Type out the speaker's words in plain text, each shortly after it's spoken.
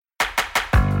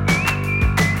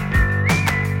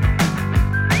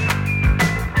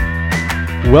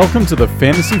Welcome to the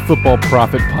Fantasy Football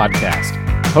Profit Podcast,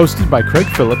 hosted by Craig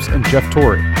Phillips and Jeff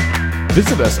Torrey.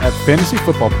 Visit us at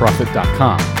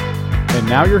fantasyfootballprofit.com. And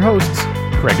now your hosts,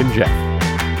 Craig and Jeff.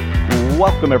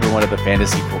 Welcome everyone to the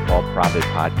Fantasy Football Profit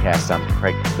Podcast. I'm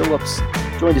Craig Phillips,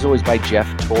 joined as always by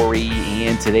Jeff Torrey,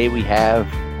 and today we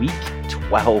have Week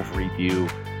 12 review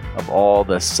of all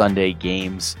the Sunday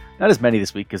games. Not as many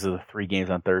this week because of the 3 games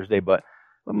on Thursday, but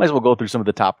we might as well go through some of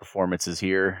the top performances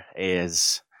here,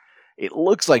 as it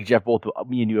looks like, Jeff, both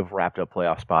me and you have wrapped up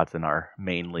playoff spots in our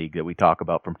main league that we talk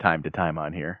about from time to time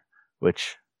on here,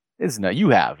 which is not,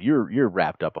 you're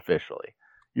wrapped up officially.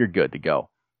 You're good to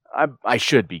go. I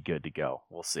should be good to go.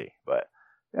 We'll see, but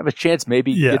we have a chance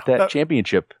maybe get that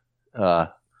championship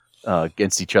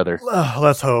against each other.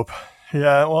 Let's hope.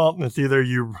 Yeah, well, it's either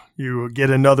you get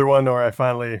another one or I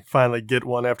finally get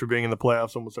one after being in the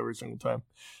playoffs almost every single time.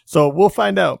 So we'll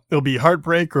find out. It'll be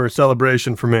heartbreak or a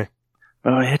celebration for me.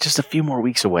 Oh, yeah, just a few more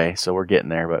weeks away, so we're getting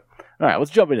there. But all right,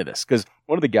 let's jump into this, because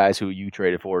one of the guys who you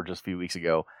traded for just a few weeks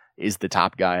ago is the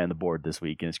top guy on the board this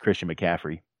week, and it's Christian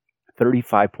McCaffrey,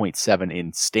 35.7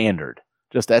 in standard.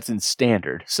 Just that's in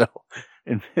standard. So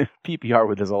in PPR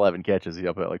with his 11 catches, he's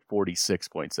up at like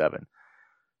 46.7.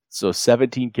 So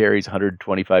 17 carries,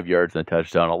 125 yards and a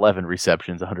touchdown, 11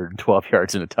 receptions, 112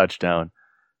 yards and a touchdown.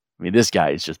 I mean, this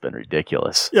guy has just been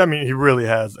ridiculous. Yeah, I mean, he really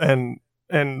has. And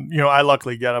I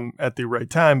luckily got him at the right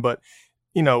time, but,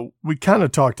 we kind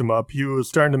of talked him up. He was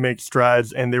starting to make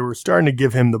strides, and they were starting to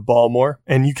give him the ball more.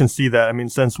 And you can see that. I mean,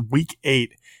 since week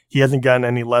 8, he hasn't gotten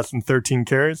any less than 13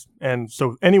 carries. And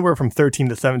so anywhere from 13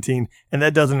 to 17, and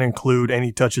that doesn't include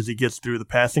any touches he gets through the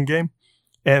passing game.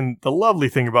 And the lovely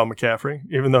thing about McCaffrey,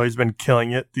 even though he's been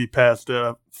killing it the past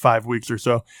 5 weeks or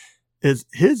so, is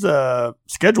his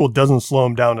schedule doesn't slow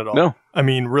him down at all. No. I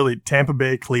mean, really, Tampa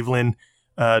Bay, Cleveland,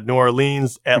 New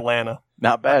Orleans, Atlanta.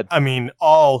 Not bad. I mean,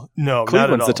 Cleveland's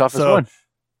not at all. The toughest one.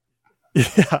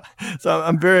 Yeah. So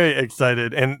I'm very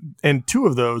excited. And 2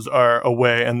 of those are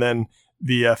away, and then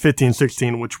the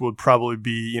 15-16, which would probably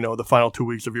be, the final 2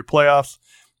 weeks of your playoffs,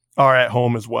 are at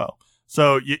home as well.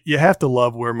 So you have to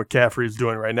love where McCaffrey is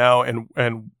doing right now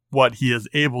and what he is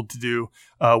able to do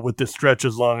with this stretch,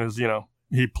 as long as,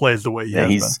 he plays the way he has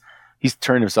been. He's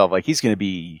turned himself, like he's going to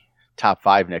be top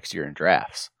 5 next year in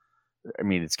drafts. I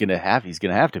mean, he's going to have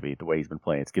to be the way he's been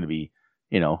playing. It's going to be,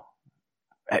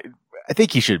 I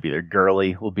think he should be there.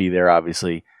 Gurley will be there,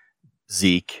 obviously.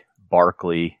 Zeke,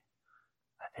 Barkley.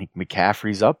 I think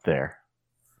McCaffrey's up there.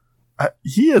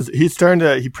 He's starting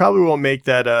to, he probably won't make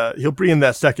that, he'll be in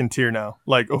that second tier now,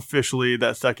 like officially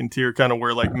that second tier, kind of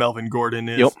where like Melvin Gordon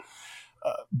is. Yep.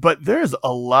 But there's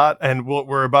a lot, and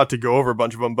we're about to go over a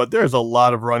bunch of them, but there's a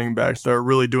lot of running backs that are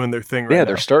really doing their thing right now. Yeah,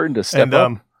 they're starting to step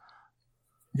up.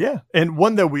 Yeah, and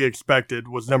one that we expected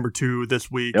was number 2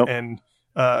 this week, and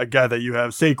a guy that you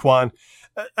have, Saquon.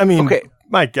 I mean,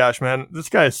 my gosh, man, this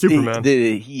guy is Superman.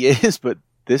 He is, but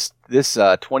this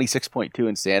 26.2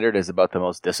 in standard is about the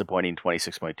most disappointing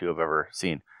 26.2 I've ever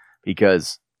seen,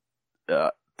 because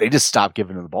they just stopped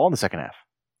giving him the ball in the second half.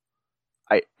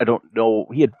 I don't know.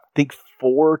 He had, I think,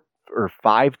 4 or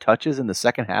 5 touches in the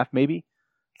second half, maybe.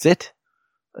 That's it.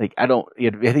 Like, I think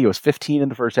it was 15 in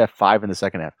the first half, 5 in the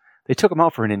second half. They took him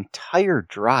out for an entire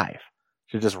drive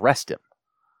to just rest him.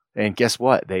 And guess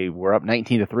what? They were up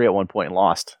 19-3 at one point and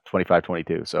lost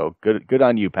 25-22. So good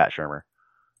on you, Pat Shurmur.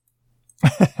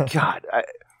 God, I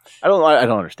don't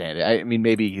understand it. I mean,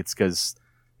 maybe it's because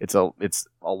it's a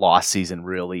lost season,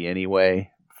 really,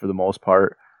 anyway, for the most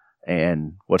part.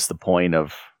 And what's the point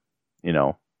of,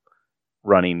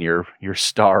 running your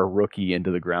star rookie into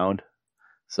the ground?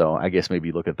 So I guess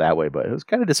maybe look at it that way, but it was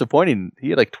kind of disappointing. He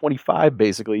had like 25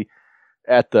 basically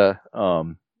at the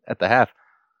half.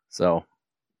 So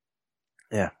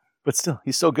yeah, but still,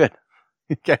 he's so good.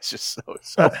 The guy's just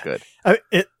so good.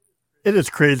 It is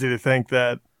crazy to think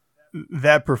that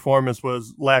performance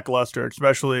was lackluster,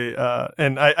 especially,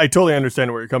 and I totally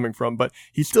understand where you're coming from, but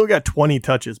he still got 20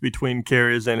 touches between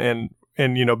carries and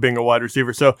being a wide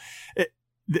receiver. So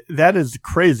that is the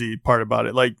crazy part about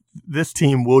it. Like, this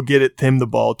team will get him the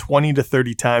ball 20 to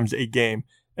 30 times a game.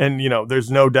 And,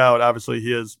 there's no doubt, obviously,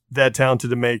 he is that talented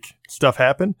to make stuff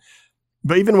happen.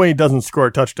 But even when he doesn't score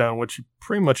a touchdown, which he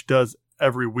pretty much does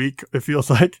every week, it feels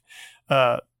like,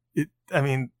 I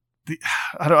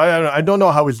don't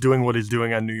know how he's doing what he's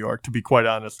doing on New York, to be quite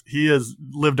honest. He has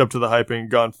lived up to the hype and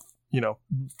gone,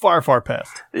 far, far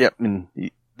past. Yeah, I mean,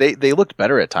 they looked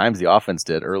better at times, the offense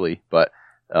did early, but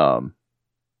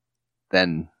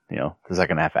then, the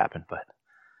second half happened. But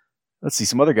let's see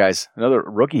some other guys. Another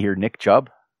rookie here, Nick Chubb,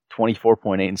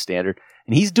 24.8 in standard.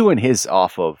 And he's doing his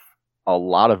off of a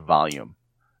lot of volume.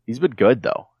 He's been good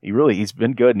though. He's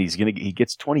been good, and he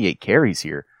gets 28 carries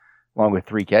here, along with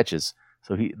 3 catches.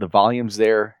 So the volume's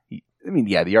there. The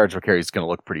yards per carry is going to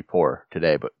look pretty poor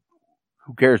today, but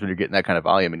who cares when you're getting that kind of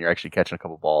volume and you're actually catching a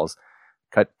couple balls,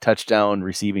 touchdown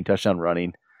receiving, touchdown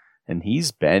running, and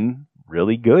he's been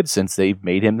really good since they've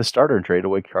made him the starter and traded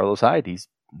away Carlos Hyde. He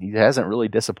hasn't really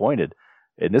disappointed,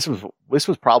 and this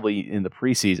was probably in the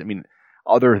preseason. I mean,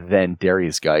 other than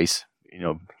Darius Geis,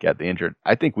 got the injured,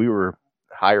 I think we were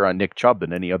higher on Nick Chubb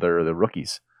than any other of the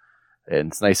rookies,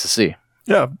 and it's nice to see.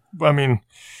 Yeah, I mean,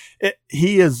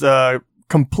 he has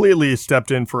completely stepped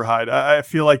in for Hyde. I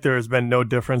feel like there has been no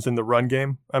difference in the run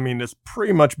game. I mean, it's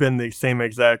pretty much been the same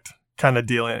exact kind of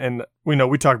deal. And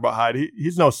we talk about Hyde.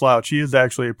 He's no slouch. He is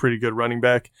actually a pretty good running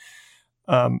back.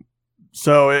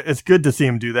 So it's good to see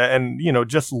him do that. And,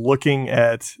 just looking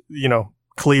at,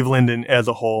 Cleveland and as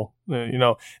a whole,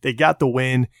 they got the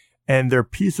win, and their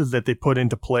pieces that they put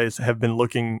into place have been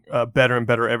looking better and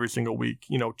better every single week.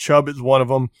 Chubb is one of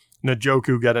them.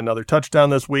 Njoku got another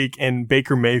touchdown this week, and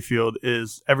Baker Mayfield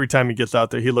is, every time he gets out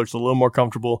there, he looks a little more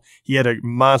comfortable. He had a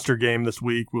monster game this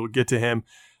week. We'll get to him.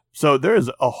 So there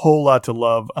is a whole lot to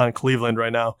love on Cleveland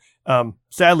right now.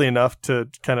 Sadly enough to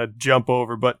kind of jump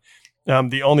over, but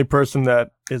the only person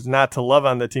that is not to love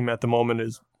on the team at the moment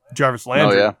is Jarvis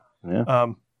Landry. Oh, yeah.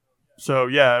 So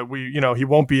yeah, he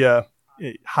won't be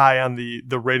high on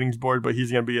the ratings board, but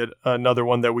he's going to be another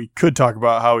one that we could talk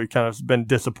about how he kind of been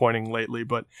disappointing lately.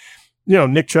 But,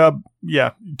 Nick Chubb,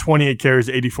 28 carries,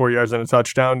 84 yards and a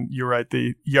touchdown. You're right.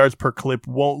 The yards per clip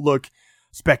won't look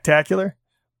spectacular,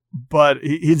 but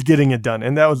he's getting it done.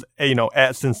 And that was,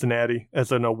 at Cincinnati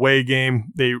as an away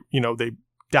game. They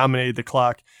dominated the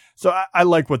clock. So I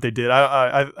like what they did.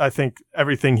 I think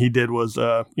everything he did was,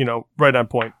 right on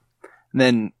point. And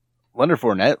then Leonard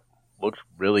Fournette looked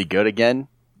really good again.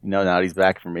 Now he's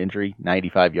back from injury,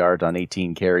 95 yards on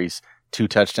 18 carries, 2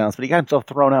 touchdowns, but he got himself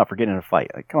thrown out for getting in a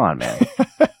fight. Like, come on, man.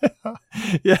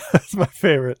 Yeah, that's my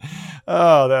favorite.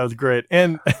 Oh, that was great.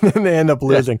 And then they end up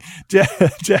losing. Yeah.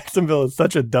 Jacksonville is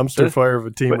such a dumpster fire of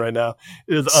a team right now.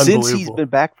 It is unbelievable. Since he's been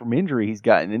back from injury, he's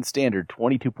gotten in standard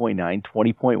 22.9,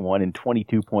 20.1, and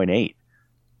 22.8.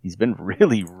 He's been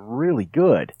really, really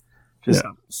good.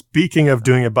 Speaking of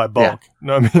doing it by bulk,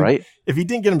 right? If he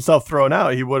didn't get himself thrown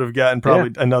out, he would have gotten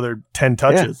probably another 10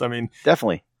 touches. Yeah, I mean,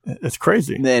 definitely, it's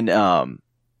crazy. And then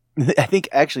I think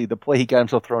actually the play he got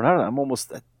himself thrown out, I'm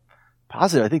almost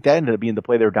positive. I think that ended up being the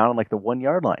play they were down on like the 1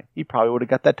 yard line. He probably would have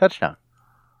got that touchdown.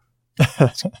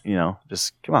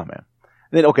 Just come on, man.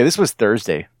 And then this was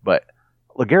Thursday, but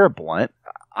LeGarrette Blount,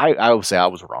 I will say I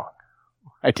was wrong.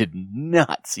 I did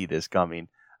not see this coming.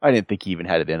 I didn't think he even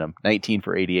had it in him. 19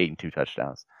 for 88 and 2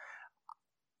 touchdowns.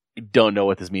 I don't know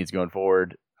what this means going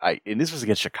forward. And this was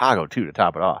against Chicago too, to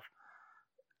top it off.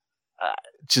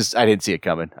 I didn't see it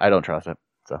coming. I don't trust it.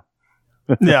 So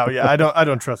I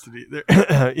don't trust it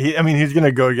either. He's going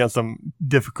to go against some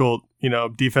difficult,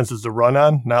 defenses to run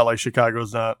on, not like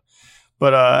Chicago's not.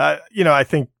 But I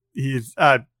think he's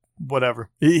whatever.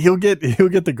 He'll get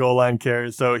the goal line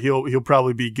carries, so he'll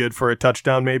probably be good for a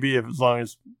touchdown maybe as long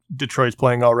as Detroit's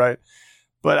playing all right.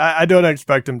 But I don't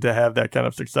expect him to have that kind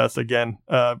of success again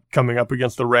coming up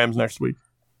against the Rams next week.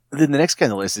 Then the next guy on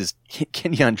the list is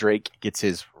Kenyon Drake gets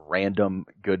his random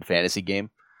good fantasy game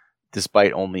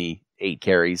despite only 8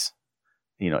 carries.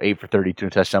 8 for 32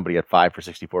 and a touchdown, but he had 5 for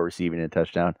 64 receiving and a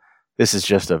touchdown. This is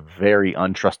just a very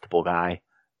untrustable guy.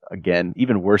 Again,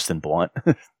 even worse than Blount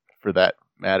for that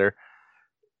matter.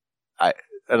 I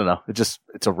don't know. It's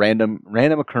a random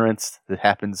occurrence that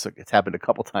happens. It's happened a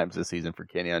couple times this season for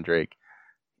Kenyon Drake.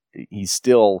 He's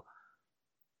still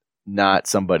not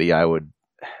somebody I would.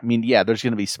 There's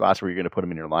going to be spots where you're going to put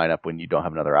him in your lineup when you don't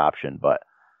have another option, but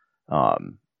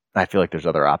I feel like there's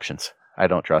other options. I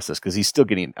don't trust this because he's still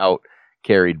getting out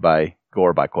carried by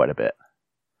Gore by quite a bit.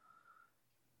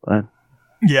 But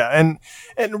yeah,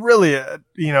 and really, there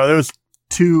was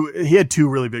he had 2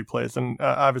 really big plays, and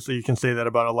obviously you can say that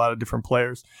about a lot of different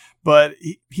players, but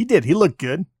he looked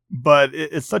good, but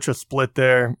it's such a split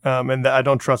there, and I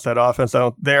don't trust that offense.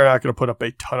 They're not going to put up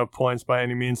a ton of points by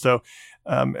any means, so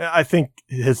I think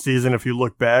his season, if you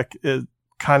look back, is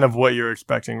kind of what you're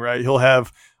expecting, right? He'll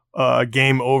have a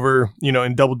game over,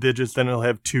 in double digits, then he'll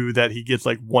have 2 that he gets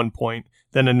like 1 point,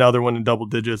 then another one in double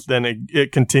digits, then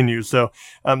it continues. So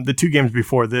the 2 games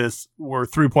before this were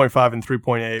 3.5 and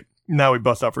 3.8. Now we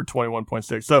bust out for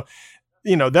 21.6. So,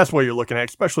 that's what you're looking at,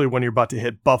 especially when you're about to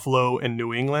hit Buffalo and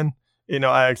New England.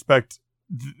 I expect,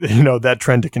 that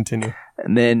trend to continue.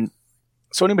 And then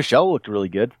Sony Michel looked really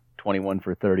good. 21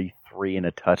 for 33 and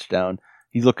a touchdown.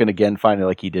 He's looking again, finally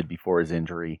like he did before his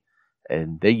injury.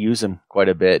 And they use him quite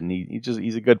a bit, and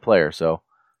he's a good player. So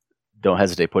don't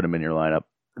hesitate put him in your lineup.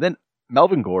 And then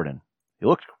Melvin Gordon, he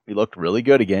looked really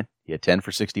good again. He had 10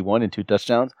 for 61 and 2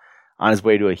 touchdowns on his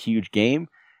way to a huge game.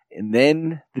 And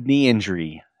then the knee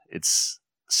injury. It's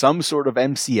some sort of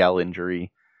MCL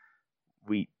injury.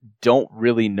 We don't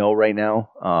really know right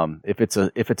now if it's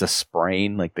a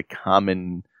sprain. Like the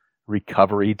common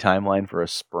recovery timeline for a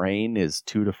sprain is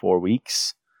 2 to 4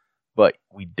 weeks, but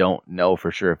we don't know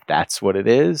for sure if that's what it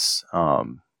is.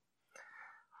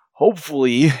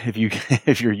 Hopefully,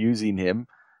 if you're using him,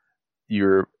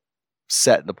 you're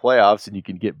set in the playoffs and you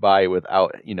can get by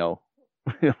without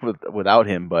without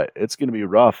him. But it's going to be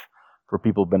rough for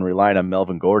people who've been relying on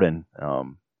Melvin Gordon.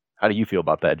 How do you feel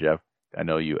about that, Jeff? I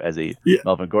know you as a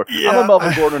Melvin Gordon. Yeah, I'm a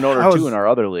Melvin Gordon owner too in our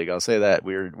other league. I'll say that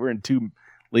we're in 2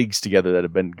 leagues together that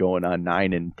have been going on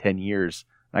 9 and 10 years.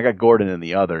 I got Gordon in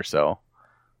the other, so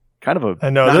kind of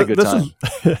a good time.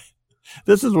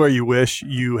 This is where you wish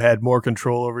you had more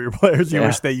control over your players. You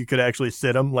wish that you could actually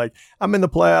sit them. Like, I'm in the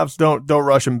playoffs. Don't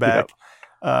rush him back.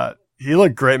 Yep. He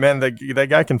looked great, man. That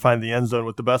guy can find the end zone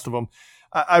with the best of them.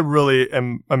 I really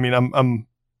am. I mean, I'm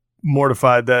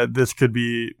mortified that this could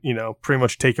be, pretty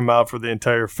much take him out for the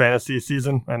entire fantasy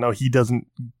season. I know he doesn't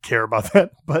care about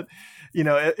that, but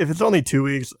if it's only 2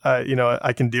 weeks,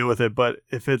 I can deal with it. But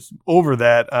if it's over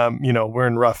that, we're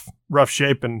in rough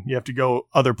shape and you have to go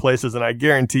other places. And I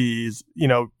guarantee he's,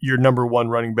 your number one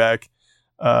running back,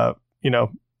 so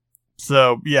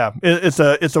yeah,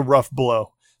 it's a rough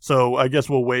blow. So I guess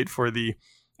we'll wait for the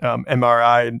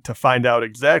MRI to find out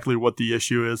exactly what the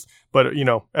issue is. But,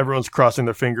 everyone's crossing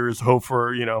their fingers, hope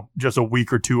for, just a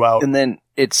week or 2 out. And then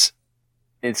it's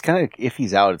kind of, if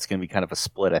he's out, it's going to be kind of a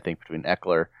split, I think, between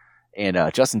Eckler and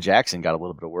Justin Jackson got a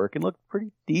little bit of work and looked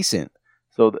pretty decent.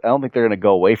 So I don't think they're going to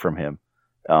go away from him.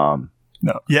 No.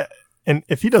 Yeah. And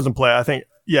if he doesn't play, I think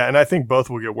both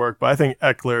will get work, but I think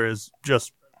Eckler is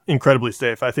just incredibly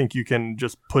safe. I think you can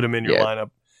just put him in your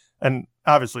lineup. And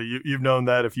obviously you've known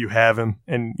that if you have him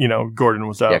and, Gordon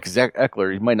was out. Yeah, because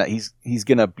Eckler, he might not, he's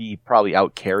going to be probably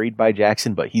out carried by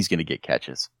Jackson, but he's going to get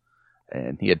catches.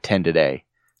 And he had 10 today.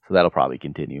 So that'll probably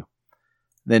continue.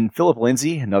 Then Philip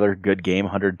Lindsay, another good game,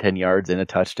 110 yards and a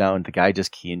touchdown. The guy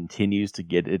just continues to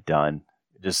get it done.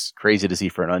 Just crazy to see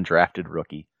for an undrafted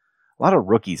rookie. A lot of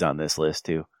rookies on this list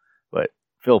too, but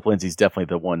Philip Lindsay's definitely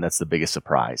the one that's the biggest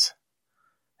surprise.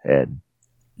 And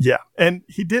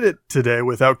he did it today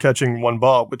without catching one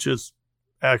ball, which is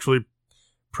actually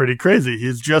pretty crazy.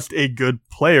 He's just a good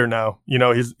player now.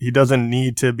 He doesn't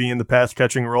need to be in the pass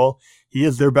catching role. He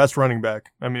is their best running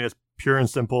back. I mean, it's pure and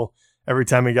simple. Every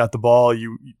time he got the ball,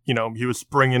 he was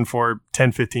springing for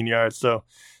 10, 15 yards. So,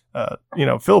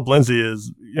 Philip Lindsay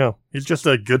is, he's just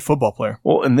a good football player.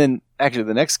 Well, and then actually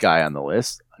the next guy on the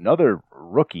list, another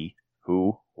rookie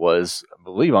who was, I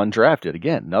believe, undrafted.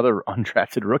 Again, another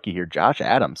undrafted rookie here, Josh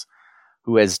Adams,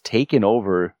 who has taken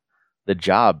over the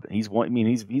job. He's won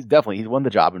the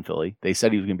job in Philly. They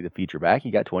said he was going to be the feature back.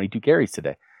 He got 22 carries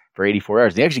today for 84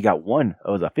 yards. They actually got one.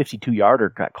 It was a 52-yarder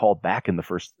got called back in the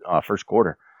first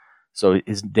quarter. So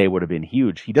his day would have been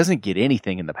huge. He doesn't get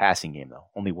anything in the passing game, though.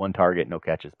 Only 1 target, no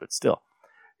catches. But still,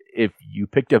 if you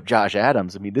picked up Josh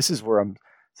Adams, I mean, this is where I'm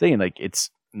saying, like,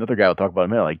 it's another guy we'll talk about in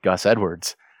a minute, like Gus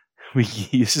Edwards.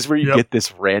 This is where you get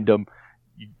this random,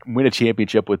 you win a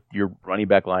championship with your running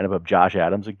back lineup of Josh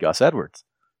Adams and Gus Edwards.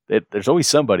 There's always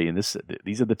somebody in this.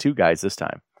 These are the 2 guys this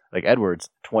time. Like Edwards,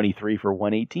 23 for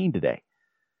 118 today.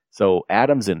 So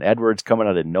Adams and Edwards coming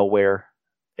out of nowhere.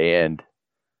 And,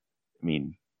 I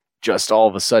mean, just all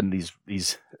of a sudden,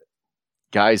 these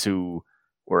guys who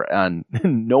were on,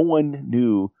 no one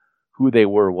knew who they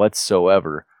were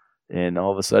whatsoever. And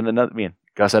all of a sudden,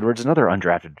 Gus Edwards, another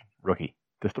undrafted rookie.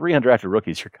 The 3 undrafted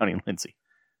rookies, you're counting Lindsay.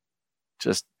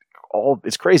 It's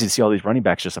crazy to see all these running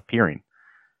backs just appearing.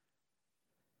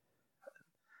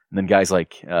 And then guys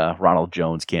like Ronald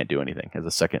Jones can't do anything as a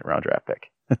 2nd-round draft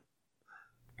pick.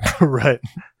 Right.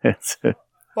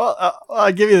 Well,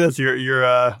 I'll give you this. You're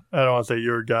I don't want to say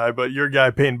your guy, but your guy,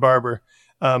 Peyton Barber.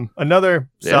 Another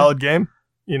solid game.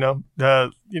 18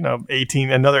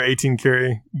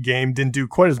 carry game. Didn't do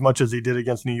quite as much as he did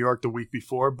against New York the week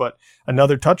before, but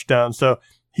another touchdown. So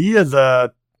he has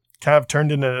kind of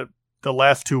turned into the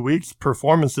last 2 weeks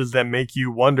performances that make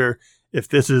you wonder if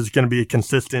this is going to be a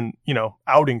consistent,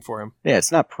 outing for him. Yeah,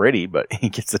 it's not pretty, but he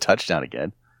gets the touchdown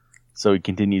again. So he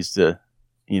continues to,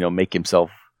 make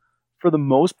himself, for the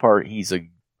most part, he's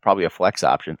probably a flex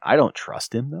option. I don't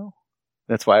trust him, though.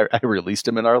 That's why I released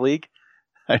him in our league.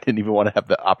 I didn't even want to have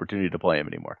the opportunity to play him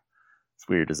anymore. As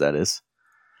weird as that is.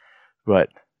 But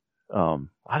a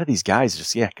lot of these guys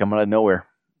just, come out of nowhere.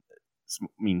 I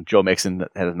mean, Joe Mixon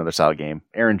had another solid game.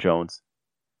 Aaron Jones,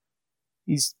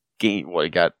 he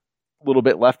got little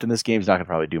bit left in this game. He's not going to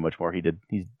probably do much more.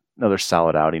 He's another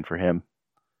solid outing for him.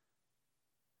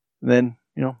 And then,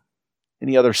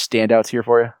 any other standouts here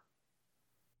for you?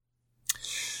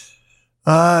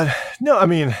 No, I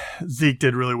mean, Zeke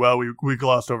did really well. We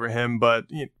glossed over him, but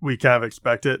we kind of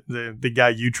expect it. The guy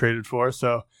you traded for.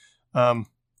 So, yeah,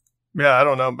 I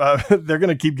don't know. They're going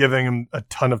to keep giving him a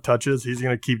ton of touches. He's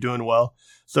going to keep doing well.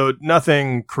 So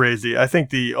nothing crazy. I think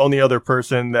the only other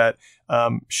person that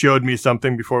showed me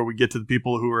something before we get to the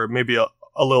people who were maybe a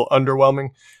little underwhelming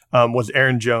was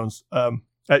Aaron Jones.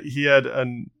 He had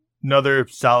another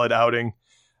solid outing.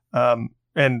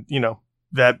 And,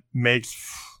 that makes,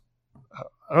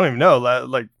 I don't even know,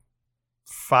 like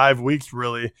 5 weeks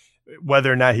really,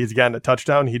 whether or not he's gotten a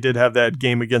touchdown. He did have that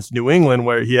game against New England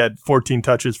where he had 14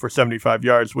 touches for 75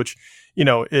 yards, which,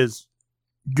 is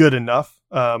good enough.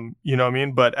 You know what I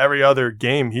mean? But every other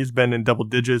game he's been in double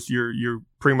digits. You're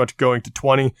pretty much going to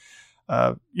 20.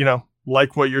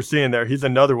 Like what you're seeing there. He's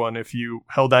another one. If you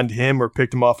held on to him or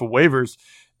picked him off of waivers,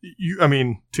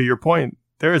 to your point,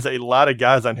 there is a lot of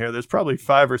guys on here. There's probably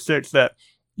 5 or 6 that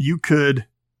you could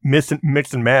mix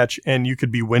and match and you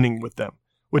could be winning with them,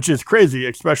 which is crazy,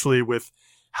 especially with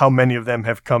how many of them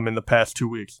have come in the past 2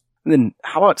 weeks. And then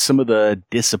how about some of the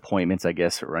disappointments, I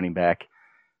guess, at running back?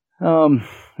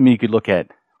 You could look at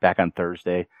back on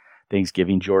Thursday,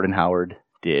 Thanksgiving, Jordan Howard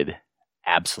did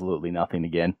absolutely nothing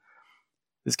again.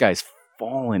 This guy's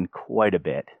fallen quite a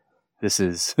bit. This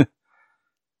is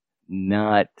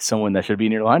not someone that should be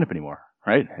in your lineup anymore,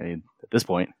 right? At this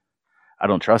point, I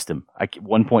don't trust him.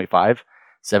 1.5,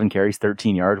 7 carries,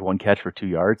 13 yards, 1 catch for 2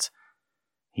 yards.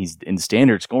 He's in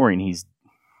standard scoring. He's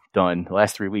done the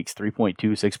last 3 weeks, 3.2,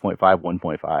 6.5,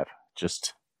 1.5.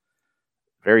 Just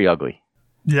very ugly.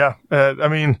 Yeah.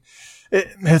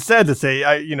 It's sad to say,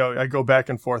 I go back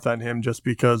and forth on him just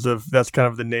because of that's kind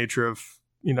of the nature of,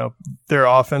 their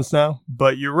offense now.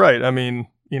 But you're right.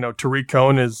 Tariq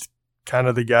Cohen is kind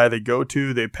of the guy they go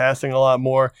to. They're passing a lot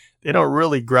more. They don't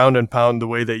really ground and pound the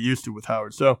way they used to with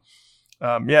Howard. So,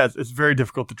 it's very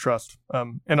difficult to trust.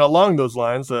 And along those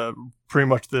lines, pretty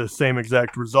much the same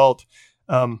exact result.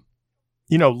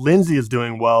 Lindsey is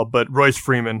doing well, but Royce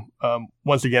Freeman,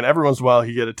 once again, every once in a while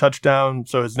he get a touchdown,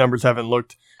 so his numbers haven't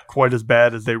looked quite as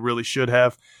bad as they really should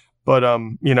have. But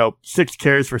 6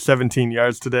 carries for 17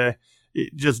 yards today.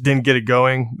 It just didn't get it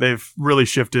going. They've really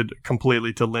shifted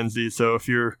completely to Lindsey. So if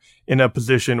you're in a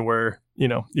position where,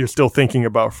 you're still thinking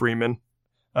about Freeman,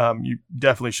 you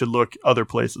definitely should look other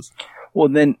places. Well,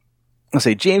 then I'll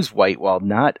say James White, while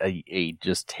not a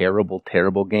just terrible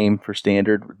game for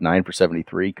standard, 9 for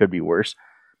 73, could be worse.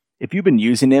 If you've been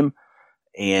using him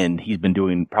and he's been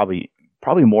doing probably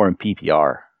more in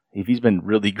PPR, if he's been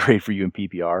really great for you in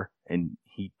PPR, and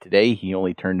today he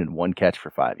only turned in 1 catch for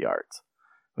 5 yards,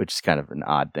 which is kind of an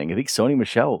odd thing. I think Sony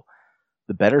Michel,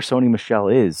 the better Sony Michel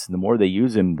is, the more they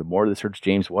use him, the more this hurts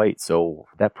James White. So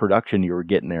that production you were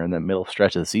getting there in that middle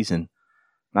stretch of the season,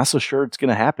 not so sure it's going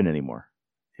to happen anymore.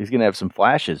 He's going to have some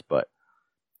flashes, but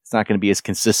it's not going to be as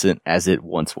consistent as it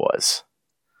once was.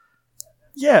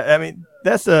 Yeah,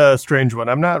 that's a strange one.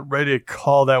 I'm not ready to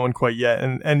call that one quite yet.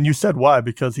 And you said why,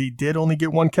 because he did only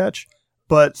get 1 catch,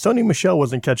 but Sony Michel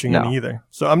wasn't catching any either.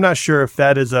 So I'm not sure if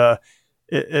that is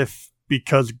if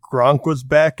because Gronk was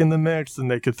back in the mix and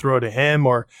they could throw to him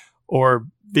or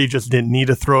they just didn't need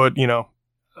to throw it,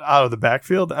 out of the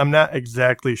backfield. I'm not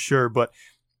exactly sure, but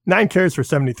 9 carries for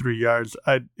 73 yards.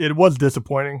 It was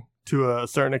disappointing to a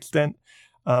certain extent,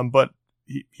 but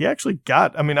he actually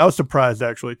got, I was surprised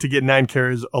actually to get 9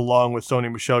 carries along with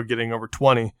Sony Michel getting over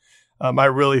 20. I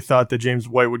really thought that James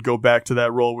White would go back to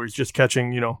that role where he's just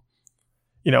catching,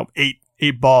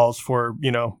 8 balls for,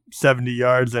 70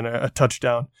 yards and a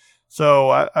touchdown.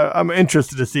 So I'm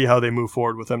interested to see how they move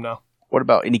forward with him now. What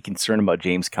about any concern about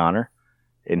James Conner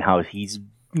and how he's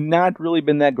not really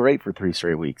been that great for 3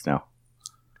 straight weeks now?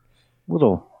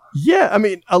 Yeah,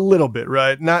 a little bit,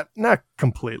 right? Not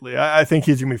completely. I think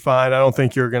he's gonna be fine. I don't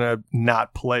think you're gonna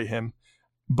not play him.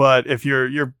 But if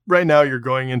you're right now, you're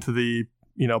going into the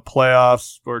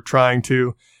playoffs or trying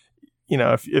to,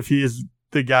 if he is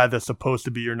the guy that's supposed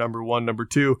to be your number 1, number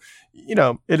 2,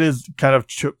 it is kind of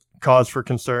cause for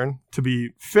concern. To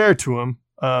be fair to him,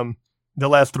 the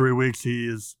last 3 weeks he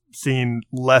has seen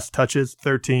less touches,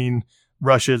 13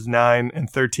 rushes, 9, and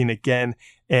 13 again.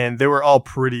 And they were all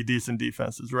pretty decent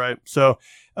defenses, right? So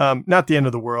not the end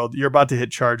of the world. You're about to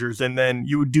hit Chargers, and then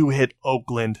you do hit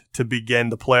Oakland to begin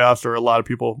the playoffs, or a lot of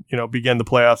people, begin the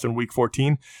playoffs in Week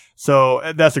 14.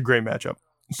 So that's a great matchup.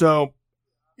 So,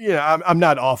 I'm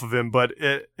not off of him, but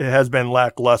it has been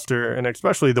lackluster, and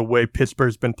especially the way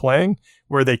Pittsburgh's been playing,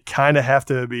 where they kind of have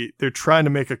to be – they're trying to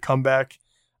make a comeback.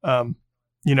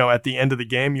 at the end of the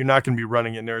game, you're not going to be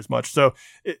running it near as much. So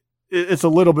it's a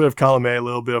little bit of column A, a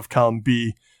little bit of column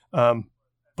B.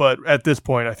 But at this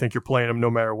point, I think you're playing him no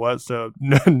matter what. So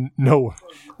no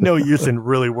use in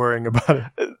really worrying about it.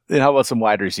 And how about some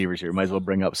wide receivers here? Might as well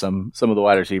bring up some of the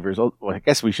wide receivers. Well, I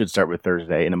guess we should start with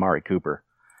Thursday and Amari Cooper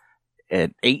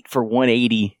at 8 for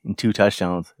 180 and 2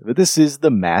 touchdowns. But this is the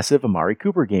massive Amari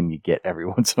Cooper game you get every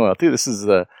once in a while too.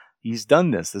 He's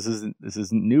done this. This isn't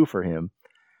new for him.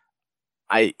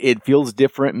 It feels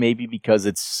different maybe because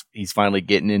he's finally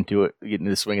getting into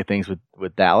the swing of things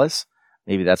with Dallas.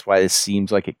 Maybe that's why this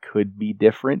seems like it could be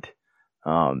different.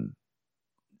 Not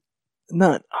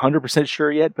 100%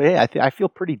 sure yet, but hey, I feel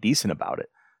pretty decent about it.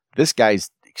 This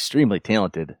guy's extremely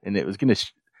talented, and it was going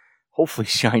to hopefully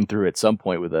shine through at some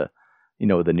point with a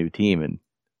new team. And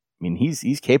I mean,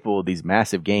 he's capable of these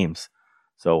massive games.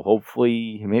 So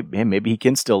hopefully, maybe he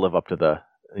can still live up to the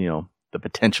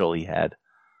potential he had.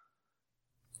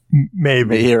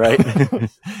 Maybe, right?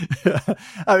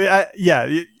 I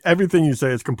mean, everything you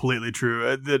say is completely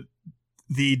true.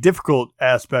 The difficult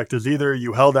aspect is either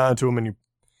you held on to him and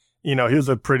he was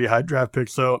a pretty high draft pick.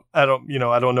 So I don't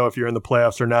know if you're in the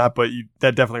playoffs or not, but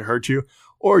that definitely hurt you.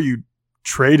 Or you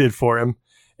traded for him,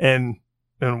 and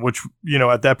which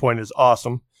at that point is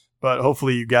awesome. But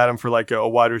hopefully you got him for like a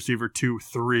wide receiver 2,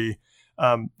 3.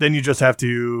 Then you just have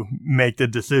to make the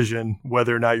decision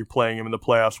whether or not you're playing him in the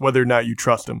playoffs, whether or not you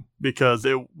trust him, because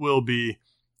it will be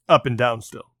up and down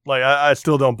still. Like I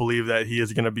still don't believe that he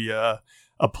is going to be a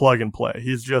plug and play.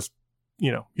 He's just,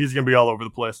 he's going to be all over the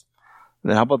place.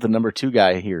 Then how about the number 2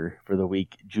 guy here for the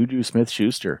week, Juju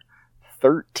Smith-Schuster,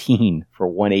 13 for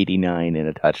 189 and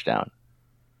a touchdown.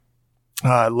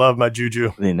 I love my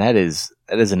Juju. I mean, that is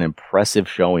an impressive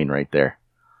showing right there.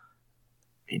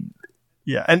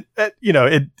 Yeah, and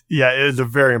it is a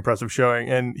very impressive showing,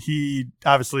 and he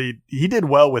did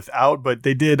well without, but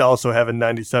they did also have a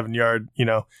 97-yard,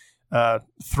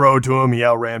 throw to him. He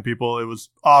outran people. It was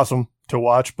awesome to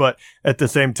watch, but at the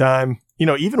same time,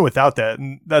 even without that,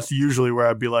 and that's usually where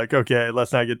I'd be like, okay,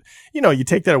 let's not get, you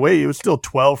take that away, it was still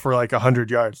 12 for like 100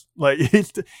 yards. Like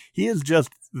he is just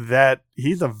that.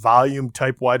 He's a volume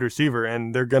type wide receiver,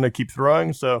 and they're gonna keep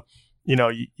throwing. So,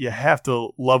 you have to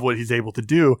love what he's able to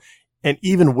do. And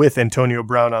even with Antonio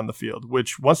Brown on the field,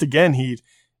 which once again,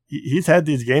 he's had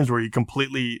these games where he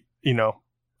completely,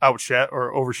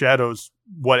 overshadows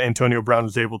what Antonio Brown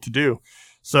is able to do.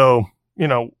 So,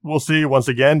 we'll see once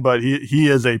again, but he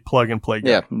is a plug and play guy.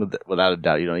 Yeah, without a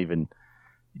doubt. You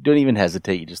don't even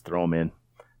hesitate. You just throw him in.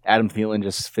 Adam Thielen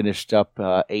just finished up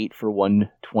 8 for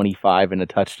 125 and a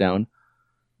touchdown.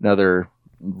 Another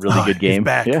really good game. He's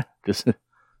back. Yeah, just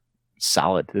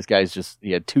solid. This guy's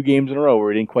he had 2 games in a row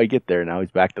where he didn't quite get there. Now he's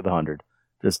back to the 100.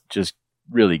 Just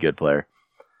really good player.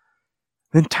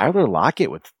 Then Tyler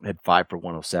Lockett had 5 for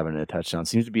 107 and a touchdown.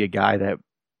 Seems to be a guy that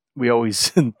we always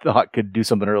thought could do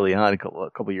something early on a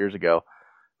couple years ago.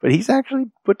 But he's actually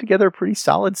put together a pretty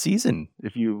solid season.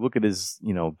 If you look at his,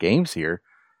 games here,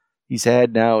 he's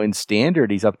had now in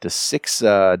standard, he's up to 6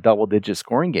 double-digit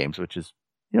scoring games, which is,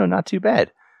 not too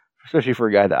bad. Especially for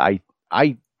a guy that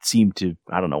I seem to,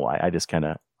 I don't know why, I just kind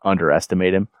of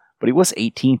underestimate him. But he was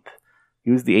 18th.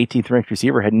 He was the 18th ranked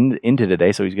receiver heading into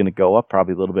today, so he's going to go up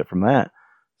probably a little bit from that.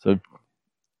 So,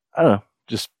 I don't know,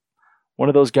 just one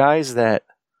of those guys that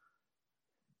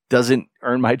doesn't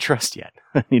earn my trust yet.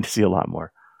 I need to see a lot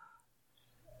more.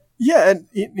 Yeah,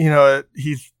 and,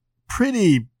 he's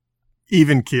pretty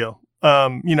even keel.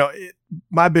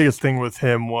 My biggest thing with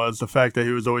him was the fact that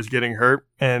he was always getting hurt,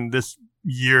 and this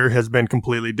year has been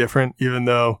completely different, even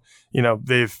though,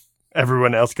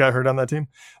 everyone else got hurt on that team.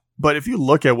 But if you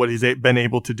look at what he's been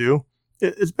able to do,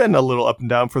 it's been a little up and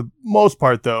down for the most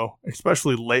part, though,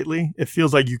 especially lately. It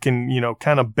feels like you can,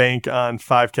 kind of bank on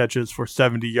 5 catches for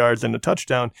 70 yards and a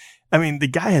touchdown. I mean, the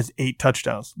guy has 8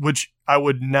 touchdowns, which I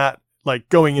would not,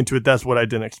 going into it, that's what I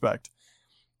didn't expect.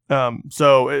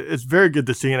 So it's very good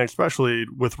to see, and especially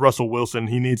with Russell Wilson,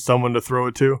 he needs someone to throw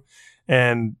it to.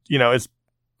 And,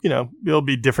 there'll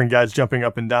be different guys jumping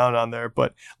up and down on there,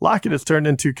 but Lockett has turned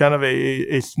into kind of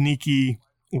a sneaky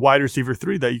wide receiver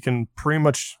 3 that you can pretty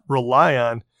much rely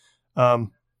on.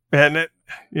 And it,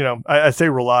 I say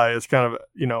rely, it's kind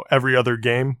of, every other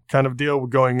game kind of deal,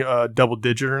 going double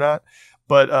digit or not.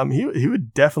 But he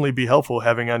would definitely be helpful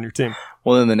having on your team.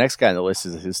 Well, then the next guy on the list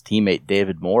is his teammate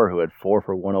David Moore, who had 4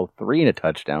 for 103 and a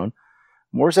touchdown.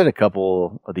 Moore's had a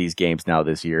couple of these games now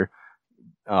this year.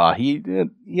 He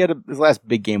had his last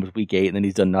big game was week 8, and then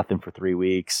he's done nothing for 3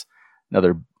 weeks.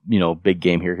 Another big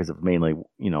game here because of mainly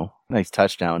nice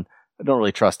touchdown. I don't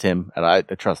really trust him, and I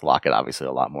trust Lockett obviously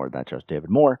a lot more than I trust David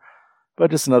Moore.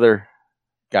 But just another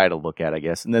guy to look at, I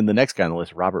guess. And then the next guy on the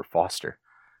list, Robert Foster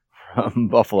from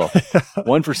Buffalo.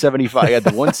 1 for 75. He had the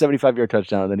 175-yard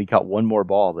touchdown, and then he caught one more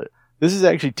ball. But this is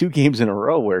actually 2 games in a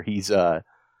row where he's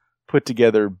put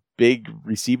together big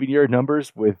receiving yard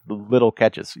numbers with little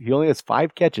catches. He only has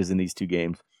 5 catches in these 2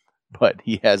 games, but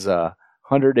he has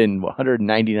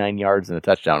 199 yards and a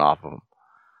touchdown off of him.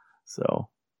 So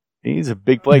he's a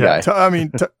big play guy.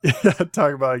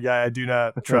 Talk about a guy I do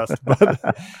not trust. But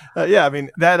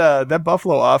that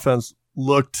Buffalo offense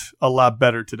looked a lot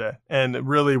better today. And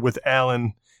really with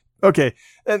Allen, okay,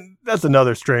 and that's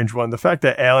another strange one. The fact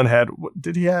that Allen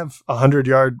did he have a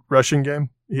 100-yard rushing game?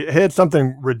 He had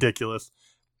something ridiculous.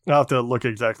 I'll have to look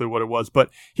exactly what it was, but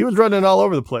he was running all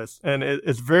over the place. And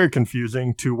it's very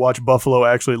confusing to watch Buffalo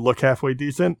actually look halfway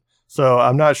decent. So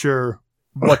I'm not sure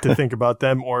what to think about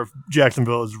them or if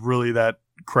Jacksonville is really that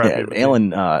crappy. Yeah,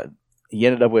 Allen, he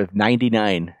ended up with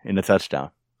 99 in a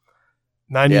touchdown.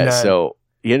 99. Yeah, so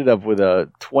he ended up with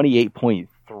a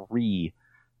 28.3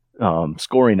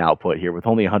 scoring output here with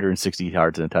only 160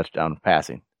 yards and a touchdown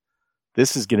passing.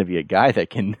 This is going to be a guy that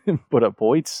can put up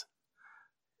points,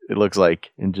 it looks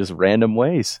like, in just random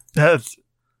ways. That's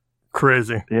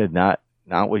crazy. Yeah, not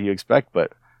what you expect,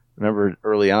 but remember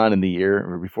early on in the year,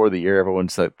 or before the year, everyone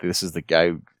said, this is the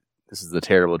guy, this is the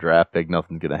terrible draft pick,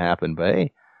 nothing's going to happen. But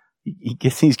hey,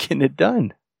 he's getting it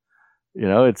done.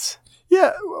 Yeah,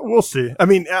 we'll see. I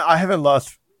mean, I haven't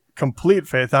lost complete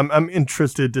faith. I'm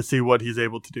interested to see what he's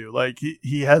able to do. Like,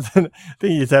 he hasn't, I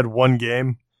think he's had 1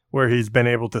 game where he's been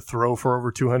able to throw for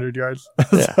over 200 yards.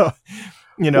 Yeah. So,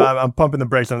 I'm pumping the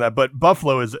brakes on that. But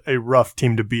Buffalo is a rough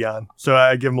team to be on. So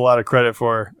I give him a lot of credit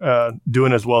for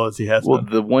doing as well as he has done.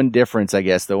 The one difference, I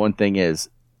guess, the one thing is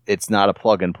it's not a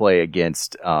plug and play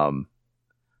against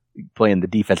playing the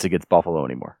defense against Buffalo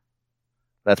anymore.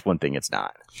 That's one thing it's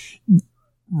not.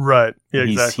 Right. Yeah,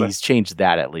 exactly. He's changed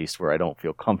that at least, where I don't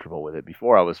feel comfortable with it.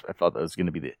 Before I thought that was going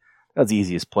to be that was the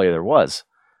easiest play there was,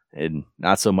 and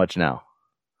not so much now.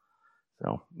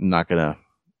 So I'm not going to,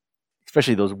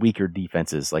 especially those weaker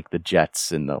defenses like the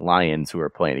Jets and the Lions who are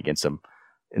playing against them,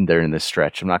 and they're in this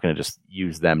stretch. I'm not going to just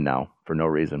use them now for no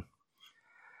reason.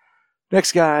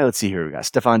 Next guy, let's see here. We got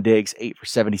Stephon Diggs, 8 for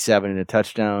 77 and a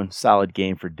touchdown. Solid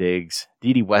game for Diggs.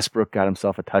 Dede Westbrook got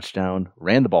himself a touchdown.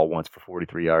 Ran the ball once for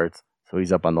 43 yards. So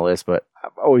he's up on the list. But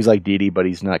I've always liked Dede, but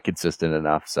he's not consistent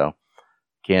enough. So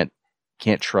can't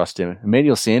trust him.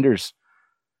 Emmanuel Sanders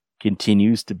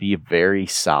continues to be very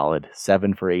solid.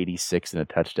 7 for 86 and a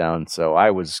touchdown. So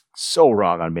I was so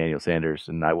wrong on Emmanuel Sanders,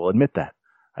 and I will admit that.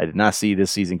 I did not see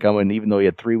this season coming, even though he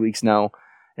had 3 weeks now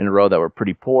in a row that were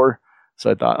pretty poor. So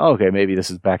I thought, okay, maybe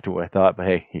this is back to what I thought. But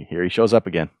hey, here he shows up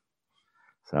again.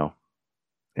 So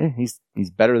he's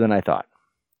better than I thought.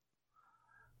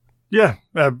 Yeah.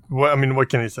 What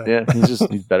can he say? Yeah,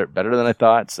 he's better than I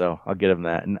thought. So I'll give him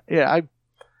that. And yeah, I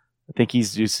think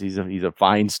he's a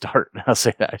fine start. I'll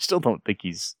say that. I still don't think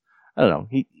I don't know.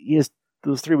 He has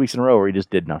those 3 weeks in a row where he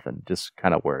just did nothing. Just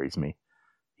kind of worries me.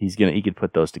 He could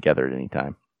put those together at any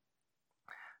time.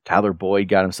 Tyler Boyd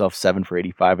got himself 7 for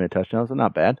 85 and a touchdown. So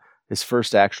not bad. His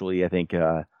first, actually, I think,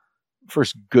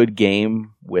 first good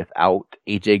game without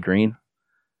AJ Green.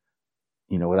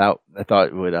 I thought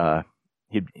it would,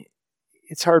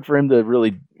 it's hard for him to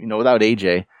really, without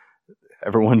AJ,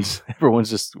 everyone's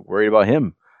just worried about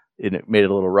him. It made it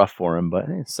a little rough for him, but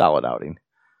solid outing.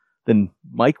 Then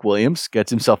Mike Williams gets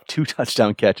himself 2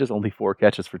 touchdown catches, only 4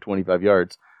 catches for 25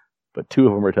 yards, but 2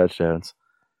 of them are touchdowns.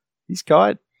 He's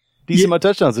caught decent amount of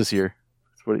touchdowns this year.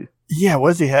 What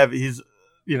does he have? He's,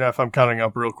 if I'm counting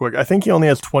up real quick, I think he only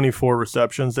has 24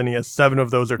 receptions, and he has 7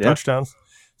 of those are touchdowns.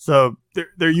 So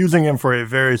they're using him for a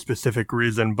very specific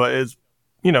reason, but it's,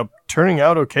 turning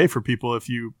out okay for people if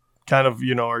you kind of,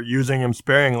 are using him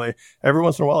sparingly. Every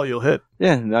once in a while you'll hit.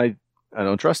 Yeah, and I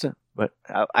don't trust it, but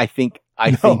I think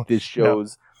this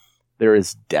shows there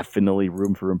is definitely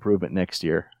room for improvement next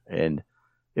year, and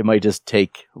it might just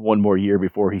take one more year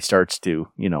before he starts to,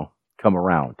 come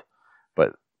around.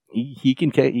 But he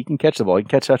can catch the ball. He can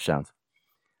catch touchdowns.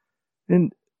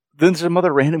 And then some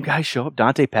other random guys show up.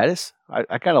 Dante Pettis.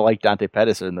 I kind of like Dante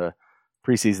Pettis in the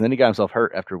preseason. Then he got himself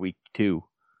hurt after week 2.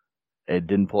 It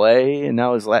didn't play, and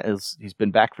now he's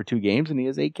been back for 2 games, and he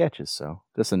has 8 catches. So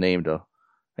just a name to,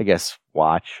 I guess,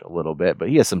 watch a little bit. But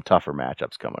he has some tougher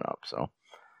matchups coming up. So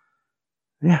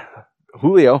yeah,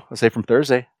 Julio, I'll say from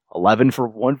Thursday, 11 for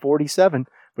 147,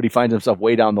 but he finds himself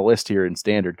way down the list here in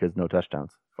standard because no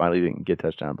touchdowns. Finally didn't get a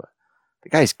touchdown, but the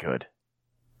guy's good.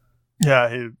 Yeah,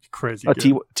 he's crazy.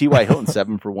 T.Y. Hilton,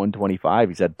 7 for 125.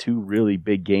 He's had 2 really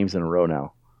big games in a row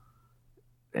now.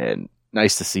 And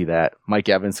nice to see that. Mike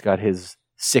Evans got his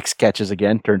 6 catches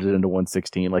again, turns it into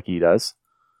 116 like he does.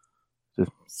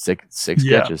 Just six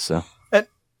Yeah. catches. So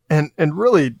And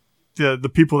really,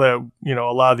 the people that,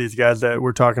 a lot of these guys that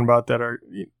we're talking about that are,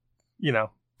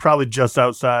 probably just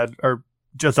outside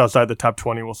the top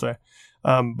 20, we'll say.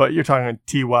 But you're talking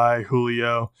T.Y.,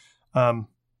 Julio, and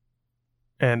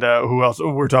who else?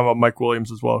 We're talking about Mike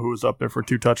Williams as well, who was up there for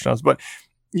 2 touchdowns. But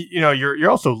you're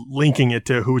also linking it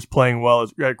to who's playing well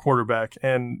at quarterback,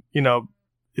 and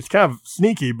it's kind of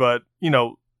sneaky, but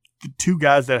the 2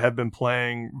 guys that have been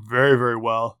playing very, very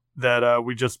well that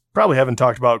we just probably haven't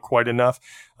talked about quite enough.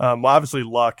 Well, obviously,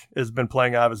 Luck has been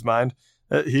playing out of his mind.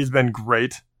 He's been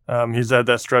great. He's had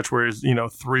that stretch where he's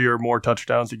 3 or more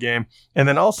touchdowns a game, and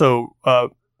then also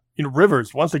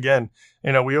Rivers. Once again,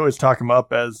 we always talk him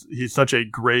up as he's such a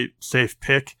great safe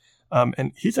pick,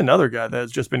 and he's another guy that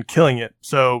has just been killing it.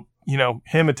 So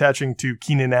him attaching to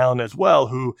Keenan Allen as well,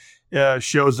 who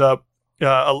shows up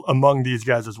among these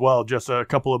guys as well, just a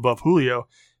couple above Julio.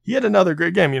 He had another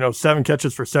great game, 7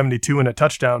 catches for 72 and a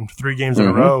touchdown, 3 games in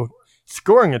a row,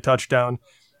 scoring a touchdown.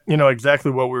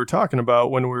 Exactly what we were talking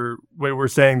about when we're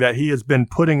saying that he has been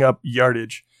putting up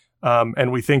yardage,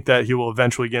 and we think that he will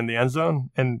eventually get in the end zone.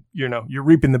 And you're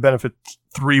reaping the benefit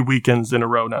 3 weekends in a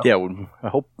row now. Yeah, I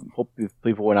hope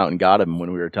people went out and got him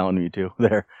when we were telling you to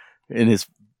there, and his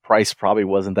price probably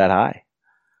wasn't that high.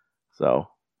 So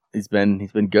he's been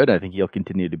good. I think he'll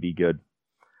continue to be good.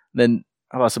 Then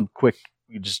how about some quick?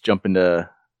 You just jump into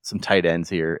some tight ends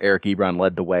here. Eric Ebron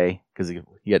led the way because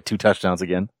he had 2 touchdowns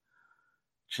again.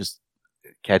 Just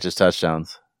catches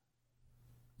touchdowns.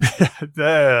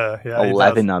 Yeah,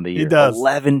 11 on the year. He does.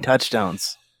 11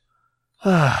 touchdowns.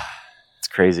 It's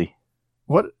crazy.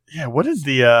 What is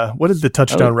the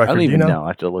touchdown record? I don't even know? know. I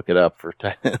have to look it up for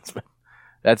tight ends.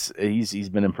 But he's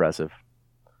been impressive.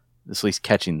 At least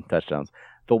catching touchdowns.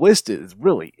 The list is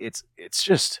really it's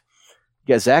just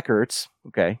you got Zach Ertz.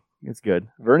 Okay. It's good.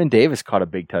 Vernon Davis caught a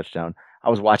big touchdown. I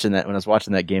was watching that when I was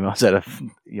watching that game. I was at a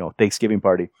Thanksgiving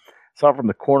party. Saw it from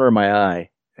the corner of my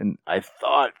eye, and I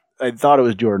thought it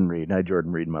was Jordan Reed. And I had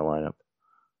Jordan Reed in my lineup.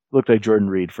 Looked like Jordan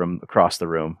Reed from across the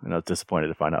room, and I was disappointed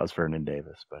to find out it was Vernon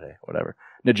Davis. But hey, whatever.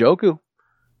 Njoku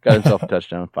got himself a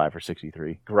touchdown, 5 for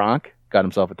 63. Gronk got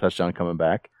himself a touchdown coming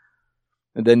back.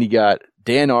 And then you got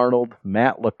Dan Arnold,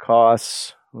 Matt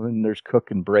LaCosse, and there's Cook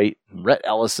and Brait, and Rhett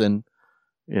Ellison.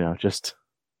 Just.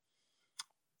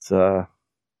 It's an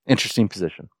interesting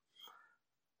position.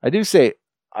 I do say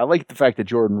I like the fact that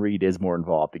Jordan Reed is more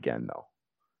involved again, though,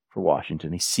 for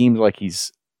Washington. He seems like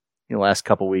he's, in the last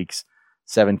couple weeks,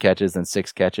 7 catches and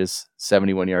 6 catches,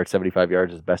 71 yards, 75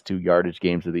 yards, his best 2 yardage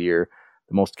games of the year,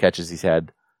 the most catches he's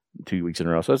had 2 weeks in a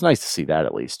row. So it's nice to see that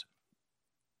at least.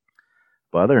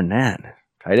 But other than that,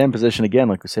 tight end position, again,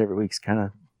 like we say every week, is kind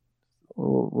of a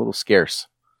little scarce.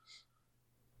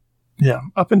 Yeah,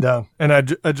 up and down. And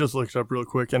I just looked it up real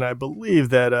quick, and I believe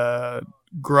that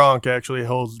Gronk actually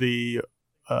holds the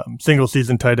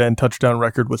single-season tight end touchdown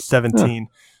record with 17.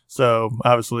 Huh. So,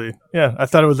 obviously, I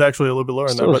thought it was actually a little bit lower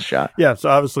than that. But, shot. Yeah, so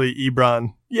obviously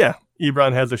Ebron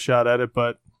has a shot at it,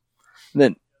 but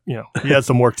then he has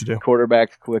some work to do.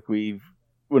 Quarterback, quick, we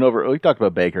talked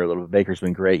about Baker a little bit. Baker's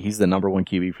been great. He's the number 1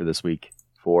 QB for this week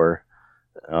for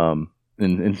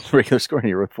in regular scoring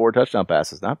here with 4 touchdown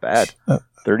passes. Not bad.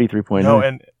 33.9. No,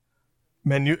 and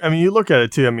man, you look at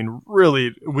it too. I mean,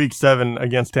 really, week 7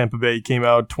 against Tampa Bay, he came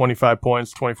out 25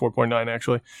 points, 24.9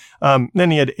 actually. Then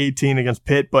he had 18 against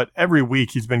Pitt, but every week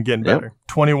he's been getting better.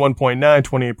 21.9,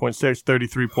 28.6,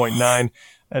 33.9,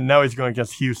 and now he's going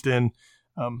against Houston.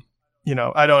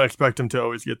 I don't expect him to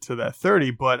always get to that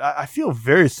 30, but I feel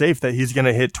very safe that he's going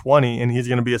to hit 20 and he's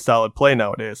going to be a solid play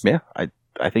nowadays. Yeah,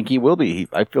 I think he will be.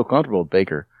 I feel comfortable with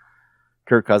Baker.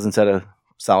 Kirk Cousins had a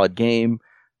solid game.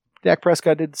 Dak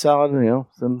Prescott did solid,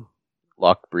 some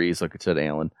Luck, Breeze, like I said,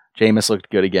 Allen. Jameis looked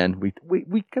good again. We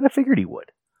kind of figured he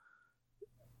would.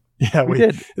 Yeah, we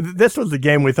did. This was the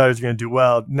game we thought he was going to do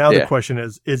well. Now the question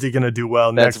is he going to do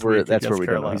well next week? That's where we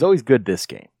don't know. He's always good this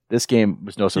game. This game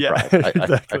was no surprise. Yeah,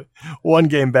 exactly. 1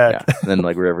 game back. Yeah. And then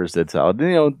like Rivers did solid.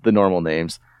 The normal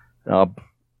names.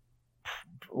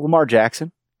 Lamar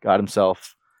Jackson got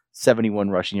himself 71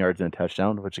 rushing yards and a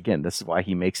touchdown, which again, this is why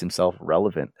he makes himself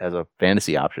relevant as a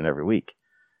fantasy option every week.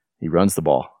 He runs the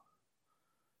ball.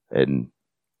 And,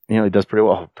 he does pretty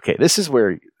well. Okay, this is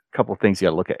where a couple of things you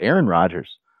got to look at. Aaron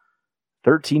Rodgers,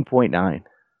 13.9.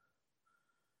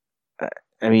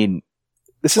 I mean,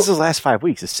 this is his last 5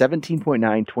 weeks. It's 17.9,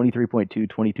 23.2,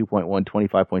 22.1,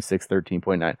 25.6,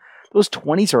 13.9. Those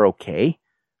 20s are okay.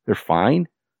 They're fine,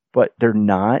 but they're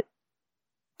not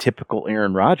typical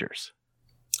Aaron Rodgers.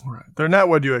 Right. They're not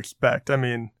what you expect. I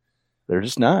mean, they're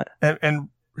just not. And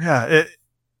yeah,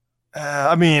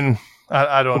 I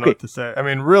don't know what to say. I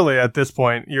mean, really, at this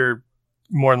point, you're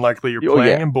more than likely you're Oh, playing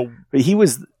yeah. him. But he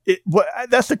was.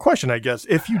 that's the question, I guess.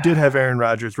 If you did have Aaron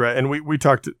Rodgers, right, and we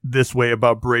talked this way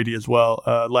about Brady as well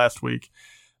last week,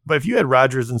 but if you had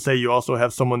Rodgers and say you also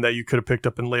have someone that you could have picked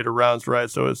up in later rounds, right,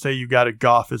 so say you got a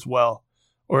Goff as well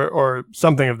or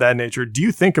something of that nature, do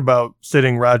you think about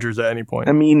sitting Rodgers at any point?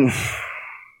 I mean,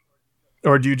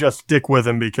 or do you just stick with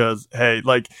him because, hey,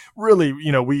 like really,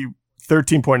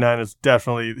 13.9 is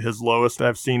definitely his lowest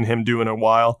I've seen him do in a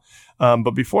while.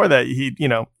 But before that,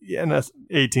 and that's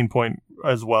 18 point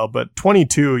as well. But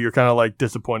 22, you're kind of like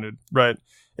disappointed, right?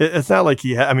 It's not like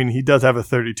he does have a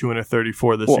 32 and a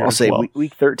 34 this year. I'll say well.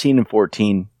 week 13 and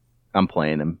 14, I'm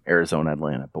playing him, Arizona,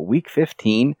 Atlanta. But week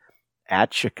 15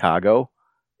 at Chicago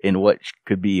in what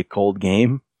could be a cold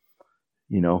game,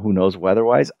 who knows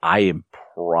weather-wise, I am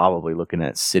probably looking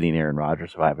at sitting Aaron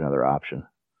Rodgers if I have another option.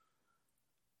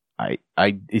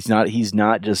 He's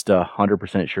not just a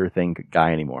 100% sure thing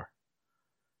guy anymore.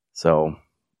 So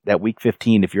that week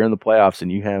 15, if you're in the playoffs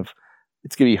and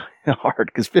it's going to be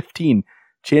hard because 15,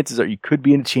 chances are you could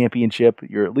be in a championship.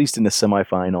 You're at least in the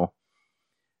semifinal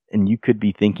and you could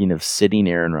be thinking of sitting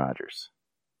Aaron Rodgers.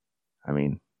 I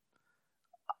mean,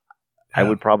 I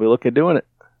would probably look at doing it.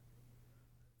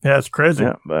 Yeah, it's crazy.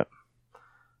 Yeah, but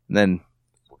then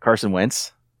Carson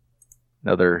Wentz,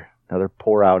 another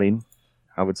poor outing,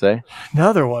 I would say.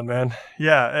 Another one, man.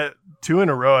 Yeah, 2 in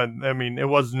a row, and I mean, it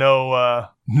was no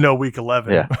week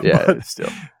 11. Yeah, still.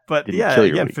 But yeah,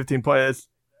 again, 15 points.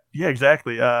 Yeah,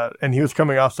 exactly. And he was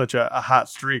coming off such a hot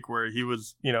streak where he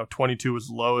was, 22 was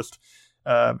the lowest,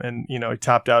 and he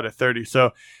topped out at 30.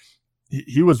 So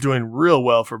he was doing real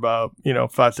well for about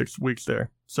 5-6 weeks there.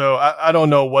 So I don't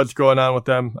know what's going on with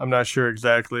them. I'm not sure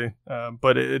exactly,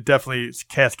 but it definitely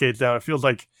cascades down. It feels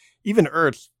like even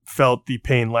Ertz felt the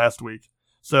pain last week.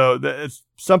 So it's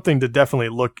something to definitely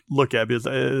look at because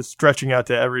it's stretching out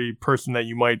to every person that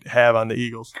you might have on the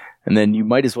Eagles. And then you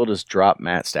might as well just drop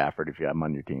Matt Stafford if you have him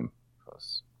on your team.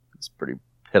 It's pretty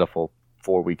pitiful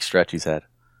 4-week stretch he's had.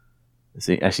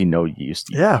 Actually, no use.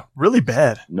 Yeah, really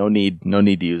bad. No need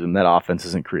to use him. That offense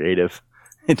isn't creative.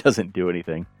 It doesn't do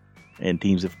anything. And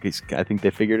teams I think they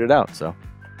figured it out. So, all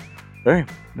right.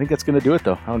 I think that's going to do it,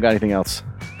 though. I don't got anything else.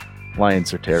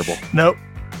 Lions are terrible. Nope.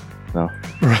 No.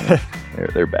 Right.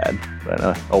 They're bad. But,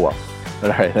 oh well.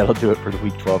 But all right, that'll do it for the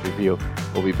Week 12 review.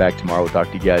 We'll be back tomorrow. We'll talk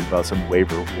to you guys about some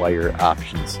waiver wire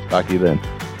options. Talk to you then.